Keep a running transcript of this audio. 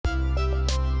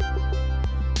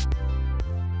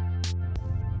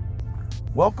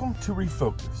Welcome to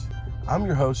Refocus. I'm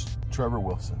your host, Trevor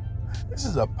Wilson. This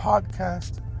is a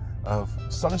podcast of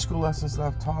Sunday school lessons that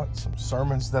I've taught, some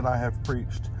sermons that I have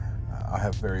preached. I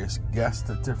have various guests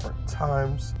at different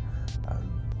times.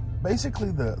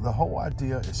 Basically, the whole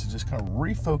idea is to just kind of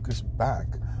refocus back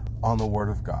on the Word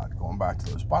of God, going back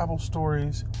to those Bible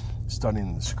stories,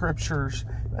 studying the Scriptures.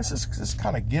 Let's just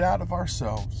kind of get out of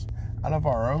ourselves, out of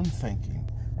our own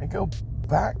thinking, and go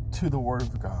back to the Word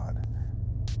of God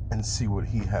and see what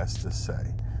He has to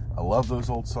say. I love those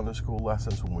old Sunday school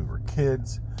lessons when we were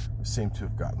kids. We seem to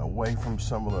have gotten away from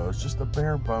some of those, just the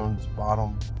bare bones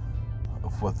bottom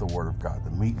of what the Word of God,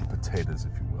 the meat and potatoes,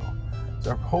 if you will.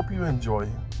 So I hope you enjoy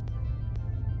it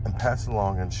and pass it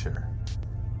along and share.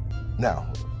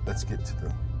 Now, let's get to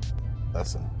the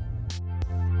lesson.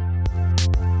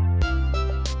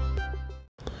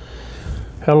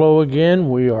 Hello again,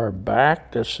 we are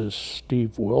back. This is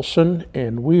Steve Wilson,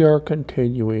 and we are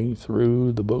continuing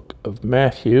through the book of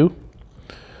Matthew.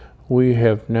 We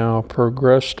have now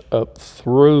progressed up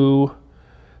through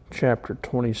chapter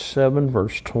 27,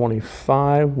 verse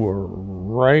 25. We're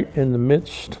right in the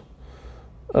midst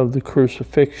of the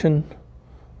crucifixion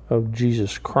of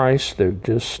Jesus Christ. They've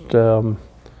just pretty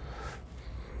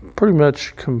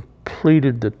much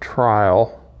completed the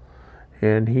trial,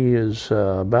 and he is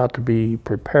about to be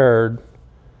prepared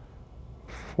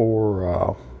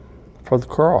for the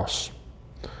cross.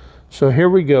 So here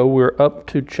we go. We're up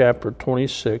to chapter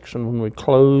 26, and when we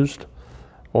closed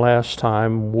last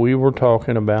time, we were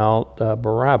talking about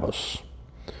Barabbas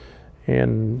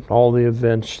and all the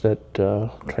events that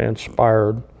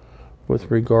transpired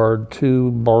with regard to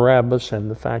Barabbas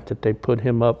and the fact that they put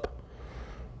him up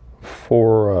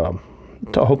for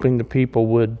hoping the people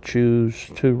would choose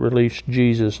to release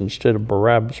Jesus instead of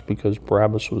Barabbas, because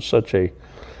Barabbas was such a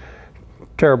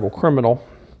terrible criminal.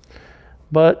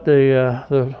 But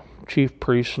the chief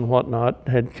priests and whatnot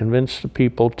had convinced the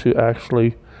people to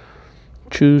actually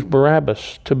choose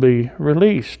Barabbas to be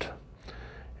released.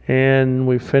 And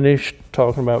we finished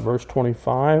talking about verse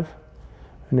 25,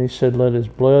 and he said, "Let his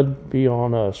blood be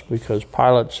on us," because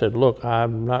Pilate said, "Look,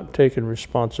 I'm not taking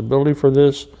responsibility for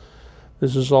this.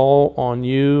 This is all on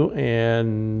you."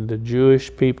 And the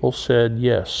Jewish people said,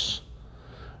 "Yes,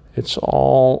 it's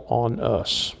all on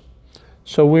us."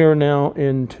 So we are now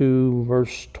into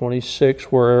verse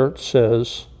 26, where it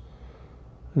says,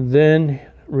 "Then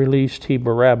released he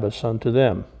Barabbas unto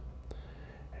them.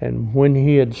 And when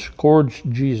he had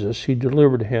scourged Jesus, he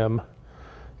delivered him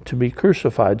to be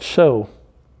crucified." So,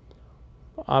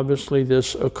 obviously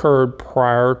this occurred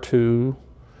prior to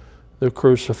the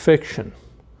crucifixion.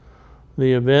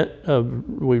 The event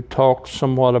we've talked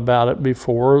somewhat about it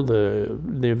before, the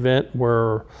event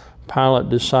where Pilate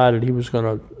decided he was going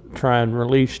to try and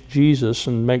release Jesus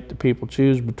and make the people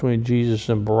choose between Jesus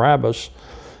and Barabbas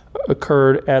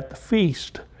occurred at the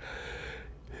feast.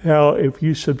 Now, if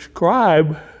you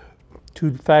subscribe to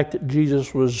the fact that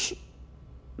Jesus was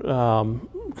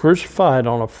crucified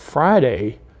on a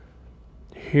Friday,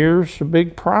 here's a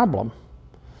big problem.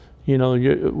 You know,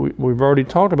 we've already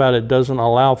talked about it doesn't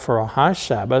allow for a high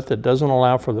Sabbath. It doesn't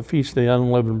allow for the Feast of the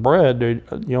Unleavened Bread.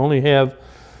 You only have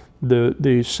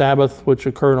the Sabbath, which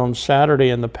occurred on Saturday,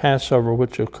 and the Passover,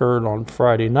 which occurred on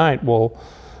Friday night. Well,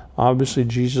 obviously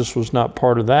Jesus was not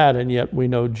part of that, and yet we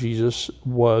know Jesus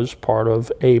was part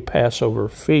of a Passover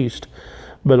feast.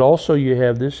 But also you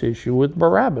have this issue with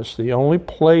Barabbas. The only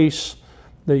place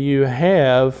that you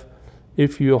have,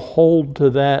 if you hold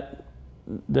to that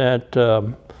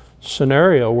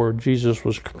scenario where Jesus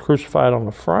was crucified on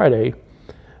a Friday,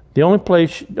 the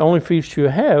only feast you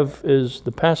have is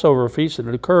the Passover feast that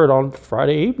occurred on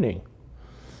Friday evening.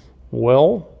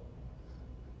 Well,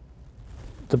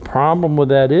 the problem with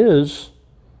that is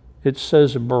it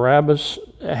says that Barabbas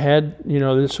had,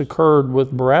 this occurred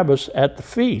with Barabbas at the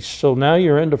feast. So now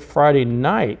you're into Friday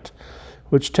night,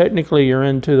 which technically you're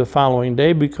into the following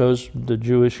day, because the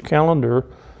Jewish calendar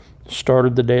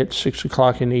started the day at 6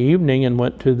 o'clock in the evening and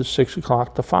went to the 6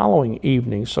 o'clock the following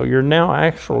evening. So you're now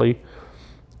actually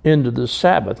into the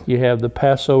Sabbath. You have the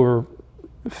Passover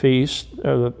feast,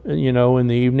 in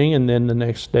the evening, and then the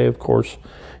next day, of course,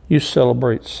 you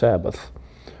celebrate Sabbath.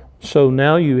 So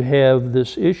now you have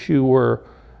this issue where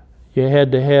you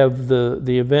had to have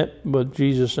the event with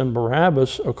Jesus and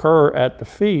Barabbas occur at the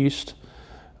feast,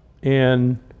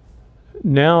 and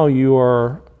now you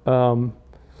are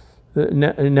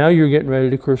now you're getting ready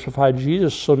to crucify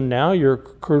Jesus. So now you're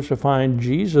crucifying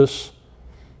Jesus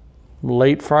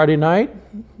late Friday night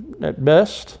at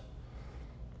best.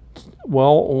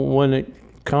 Well, when it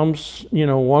comes,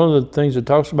 one of the things it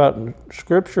talks about in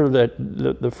Scripture that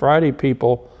the Friday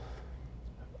people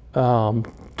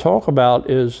talk about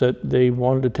is that they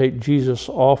wanted to take Jesus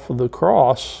off of the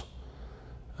cross,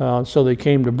 so they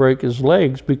came to break his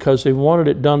legs because they wanted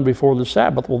it done before the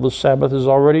Sabbath. Well, the Sabbath is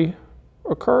already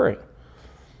occurring.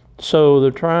 So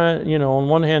they're trying, on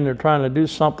one hand, they're trying to do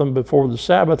something before the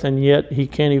Sabbath, and yet he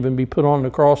can't even be put on the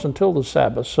cross until the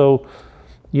Sabbath. So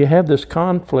you have this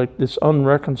conflict, this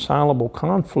unreconcilable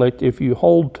conflict, if you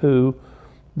hold to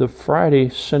the Friday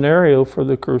scenario for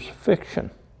the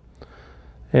crucifixion.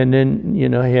 And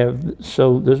then,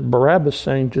 so this Barabbas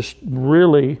thing just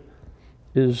really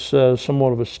is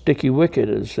somewhat of a sticky wicket,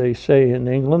 as they say in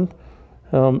England.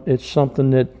 It's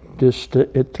something that just,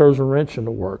 it throws a wrench in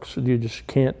the works. You just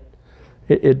can't,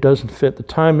 it doesn't fit. The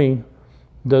timing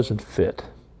doesn't fit.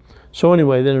 So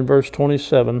anyway, then in verse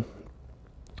 27,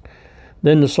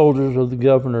 then the soldiers of the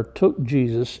governor took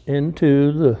Jesus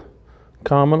into the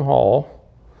common hall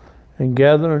and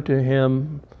gathered unto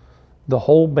him the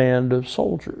whole band of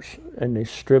soldiers, and they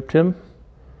stripped him,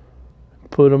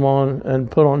 put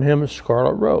on him a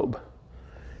scarlet robe.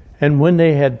 And when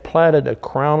they had platted a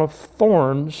crown of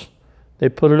thorns, they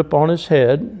put it upon his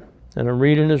head, and a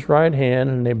reed in his right hand,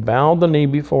 and they bowed the knee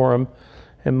before him,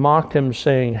 and mocked him,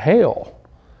 saying, "Hail,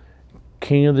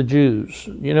 King of the Jews."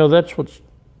 That's what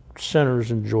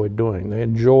sinners enjoy doing. They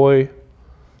enjoy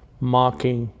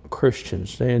mocking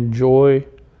Christians. They enjoy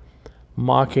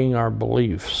mocking our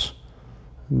beliefs.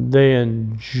 They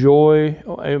enjoy,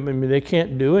 they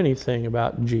can't do anything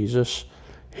about Jesus.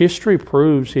 History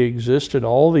proves he existed.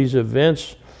 All these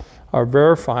events are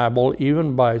verifiable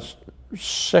even by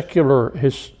secular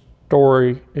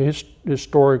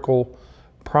historical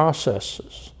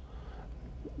processes.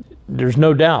 There's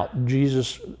no doubt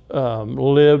Jesus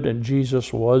lived and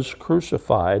Jesus was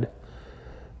crucified.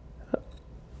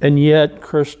 And yet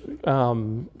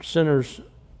sinners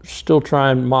still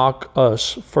try and mock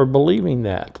us for believing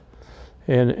that,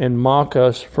 and mock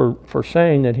us for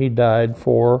saying that he died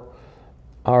for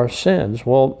our sins.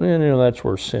 Well, that's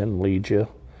where sin leads you,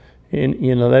 and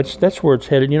that's where it's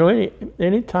headed.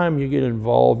 Any time you get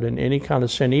involved in any kind of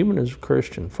sin, even as a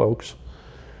Christian, folks,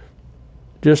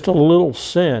 just a little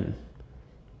sin,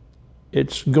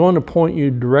 it's going to point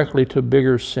you directly to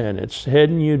bigger sin. It's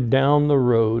heading you down the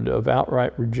road of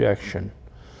outright rejection,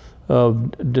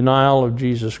 of denial of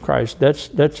Jesus Christ.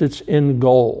 That's its end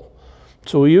goal.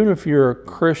 So even if you're a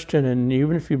Christian, and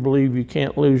even if you believe you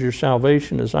can't lose your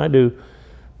salvation, as I do,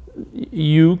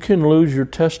 you can lose your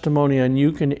testimony, and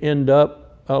you can end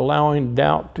up allowing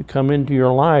doubt to come into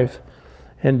your life,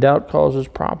 and doubt causes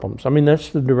problems. That's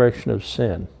the direction of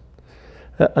sin.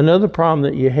 Another problem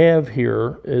that you have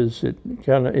here is it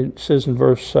says in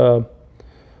verse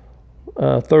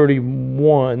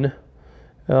 31,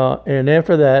 and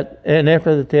after that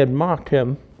they had mocked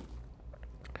him,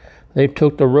 they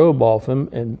took the robe off him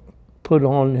and put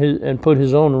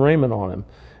his own raiment on him,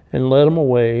 and led him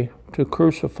away to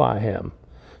crucify him.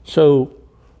 So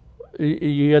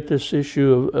you get this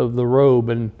issue of the robe,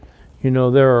 and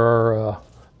there are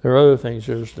other things.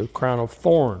 There's the crown of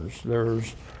thorns.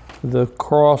 There's the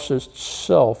cross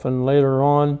itself, and later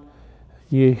on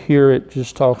you hear it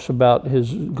just talks about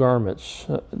his garments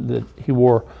that he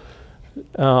wore.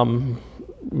 I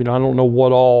don't know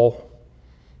what all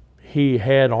he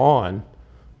had on,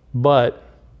 but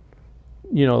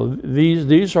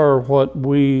these are what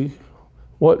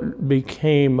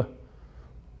became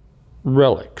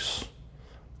relics.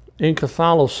 In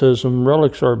Catholicism,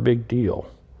 relics are a big deal.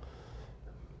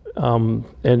 And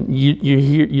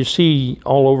you see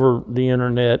all over the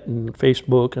internet and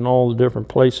Facebook and all the different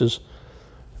places,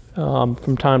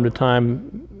 from time to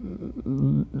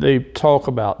time, they talk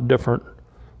about different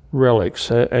relics,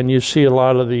 and you see a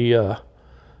lot of the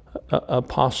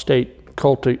apostate,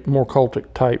 more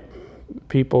cultic type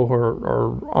people who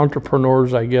are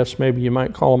entrepreneurs, I guess maybe you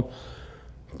might call them,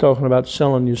 talking about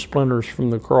selling you splinters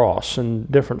from the cross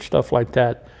and different stuff like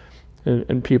that.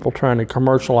 And people trying to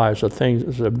commercialize the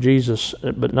things of Jesus.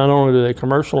 But not only do they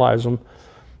commercialize them,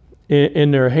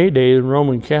 in their heyday, the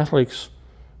Roman Catholics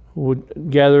would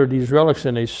gather these relics,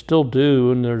 and they still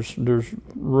do, and there's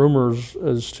rumors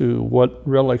as to what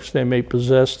relics they may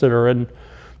possess that are in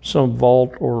some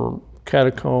vault or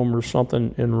catacomb or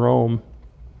something in Rome,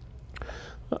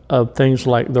 of things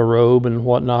like the robe and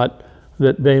whatnot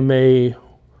that they may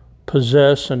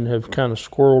possess and have kind of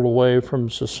squirreled away from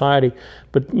society.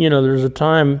 But there's a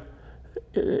time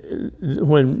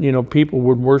when people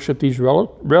would worship these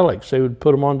relics. They would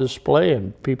put them on display,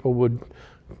 and people would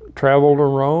travel to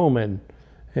Rome and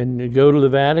go to the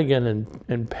Vatican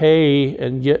and pay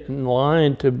and get in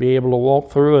line to be able to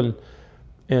walk through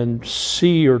and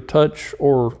see or touch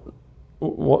or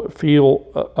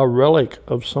feel a relic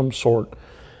of some sort.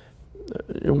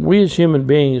 we as human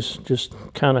beings just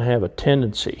kind of have a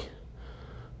tendency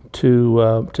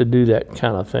to do that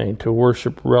kind of thing, to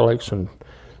worship relics and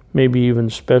maybe even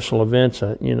special events.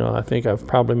 I think I've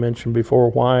probably mentioned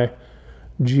before why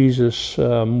Jesus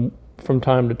from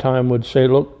time to time would say,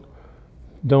 look,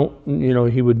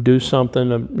 don't, he would do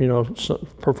something,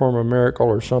 perform a miracle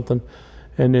or something,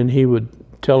 and then he would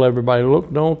tell everybody,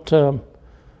 look, don't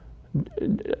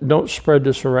spread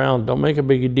this around. Don't make a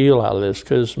big deal out of this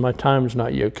because my time's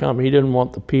not yet come. He didn't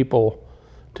want the people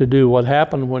to do what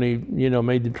happened when he,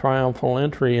 made the triumphal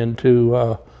entry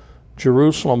into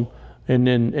Jerusalem,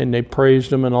 and they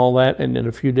praised him and all that, and then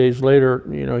a few days later,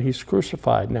 he's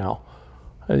crucified now.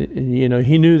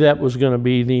 He knew that was going to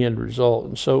be the end result,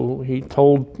 and so he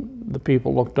told the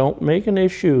people, look, don't make an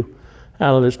issue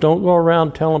out of this. Don't go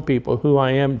around telling people who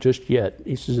I am just yet.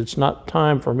 He says it's not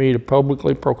time for me to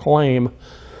publicly proclaim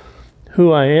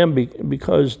who I am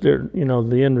because the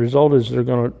end result is they're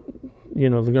going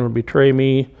to betray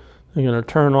me. They're going to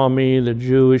turn on me. The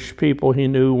Jewish people he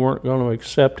knew weren't going to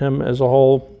accept him as a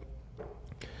whole,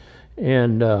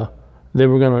 and they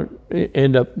were going to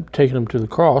end up taking him to the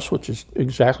cross, which is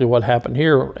exactly what happened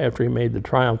here after he made the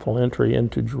triumphal entry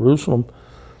into Jerusalem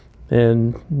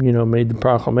and, made the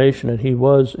proclamation that he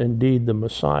was indeed the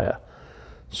Messiah.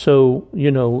 So,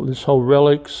 this whole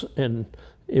relics and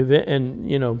event,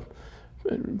 and,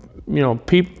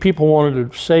 people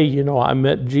wanted to say, I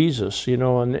met Jesus,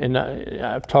 and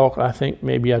I think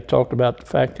maybe I talked about the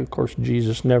fact that, of course,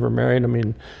 Jesus never married. I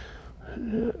mean,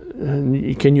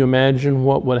 can you imagine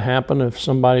what would happen if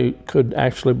somebody could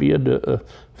actually be a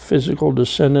physical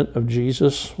descendant of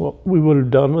Jesus? What we would have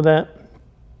done with that?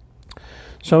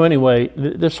 So anyway,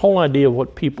 this whole idea of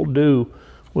what people do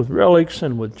with relics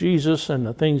and with Jesus and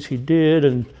the things he did,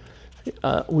 and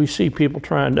we see people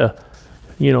trying to,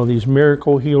 these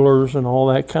miracle healers and all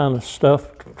that kind of stuff,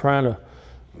 trying to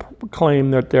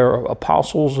claim that they're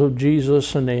apostles of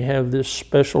Jesus and they have this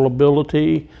special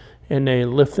ability and they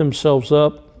lift themselves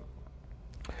up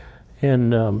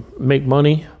and make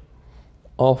money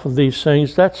off of these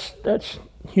things. That's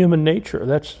human nature.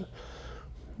 That's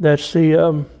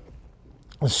the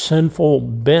sinful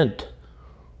bent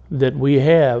that we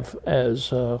have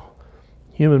as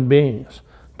human beings,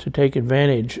 to take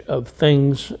advantage of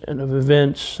things and of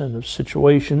events and of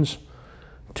situations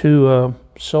to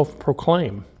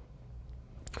self-proclaim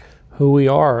who we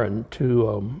are and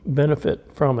to benefit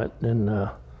from it and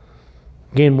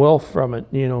gain wealth from it,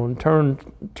 and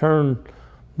turn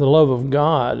the love of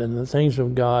God and the things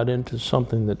of God into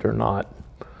something that they're not.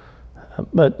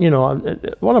 But,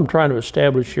 what I'm trying to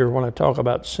establish here when I talk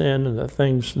about sin and the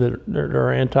things that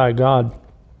are anti-God,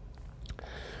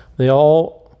 they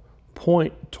all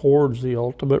point towards the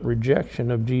ultimate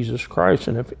rejection of Jesus Christ.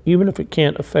 And even if it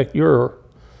can't affect your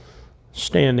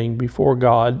standing before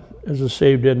God as a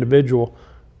saved individual,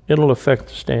 it'll affect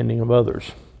the standing of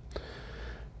others.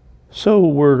 So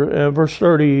we're at verse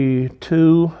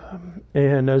 32,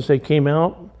 and as they came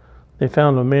out, they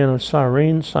found a man of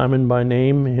Cyrene, Simon by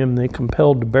name. Him they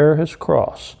compelled to bear his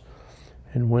cross.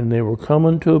 And when they were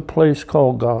coming to a place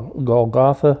called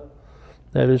Golgotha,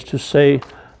 that is to say,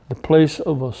 the place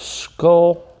of a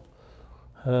skull,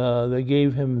 they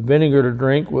gave him vinegar to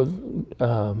drink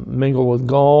mingled with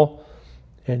gall,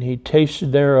 and he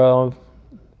tasted thereof,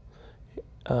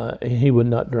 and he would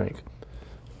not drink.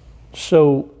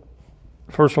 So,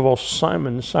 first of all,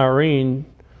 Simon Cyrene,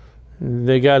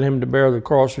 they got him to bear the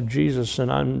cross of Jesus,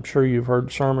 and I'm sure you've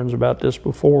heard sermons about this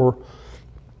before.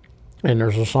 And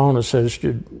there's a song that says,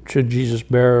 should Jesus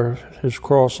bear his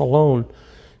cross alone?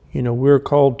 We're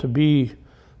called to be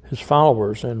his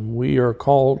followers, and we are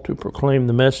called to proclaim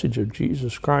the message of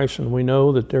Jesus Christ, and we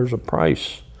know that there's a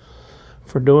price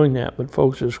for doing that. But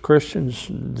folks, as Christians,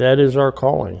 that is our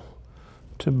calling,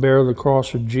 to bear the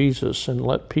cross of Jesus and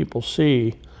let people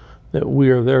see that we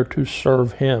are there to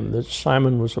serve him. That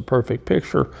Simon was a perfect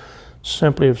picture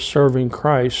simply of serving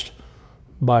Christ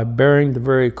by bearing the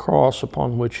very cross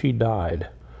upon which he died.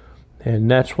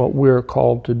 And that's what we're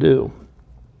called to do.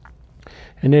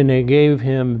 And then they gave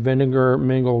him vinegar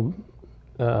mingled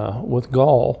with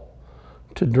gall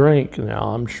to drink.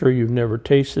 Now, I'm sure you've never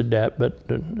tasted that,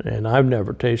 and I've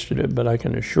never tasted it, but I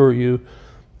can assure you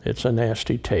it's a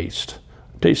nasty taste.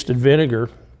 Tasted vinegar.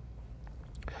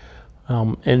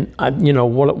 And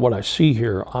what I see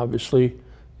here, obviously,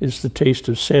 is the taste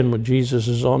of sin when Jesus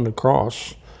is on the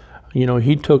cross.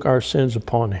 He took our sins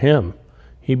upon him.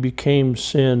 He became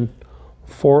sin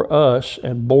for us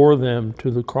and bore them to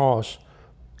the cross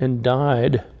and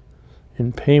died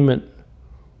in payment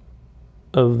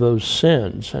of those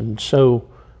sins. And so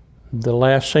the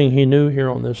last thing he knew here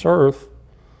on this earth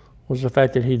was the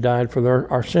fact that he died for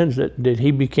our sins, that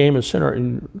he became a sinner.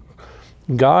 And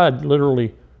God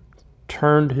literally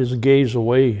turned his gaze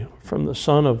away from the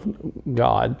Son of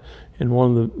God. And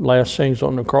one of the last things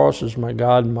on the cross is, my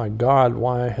God,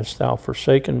 why hast thou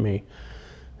forsaken me?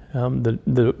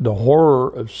 The horror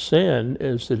of sin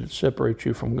is that it separates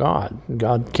you from God.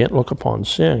 God can't look upon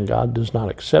sin. God does not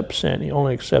accept sin. He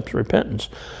only accepts repentance.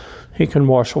 He can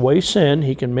wash away sin.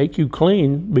 He can make you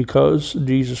clean because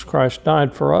Jesus Christ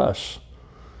died for us.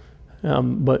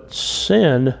 But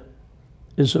sin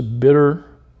is a bitter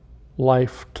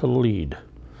life to lead.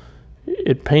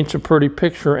 It paints a pretty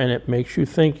picture, and it makes you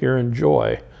think you're in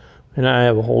joy. And I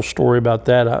have a whole story about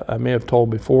that I may have told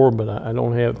before, but I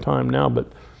don't have time now.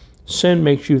 But sin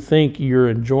makes you think you're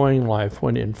enjoying life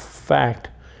when in fact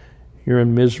you're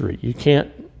in misery. You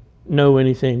can't know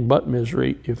anything but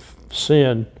misery if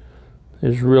sin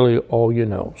is really all you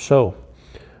know. So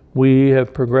we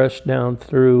have progressed down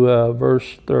through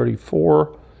verse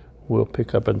 34. We'll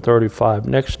pick up in 35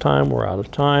 next time. We're out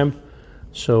of time.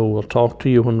 So we'll talk to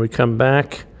you when we come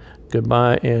back.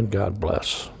 Goodbye and God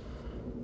bless.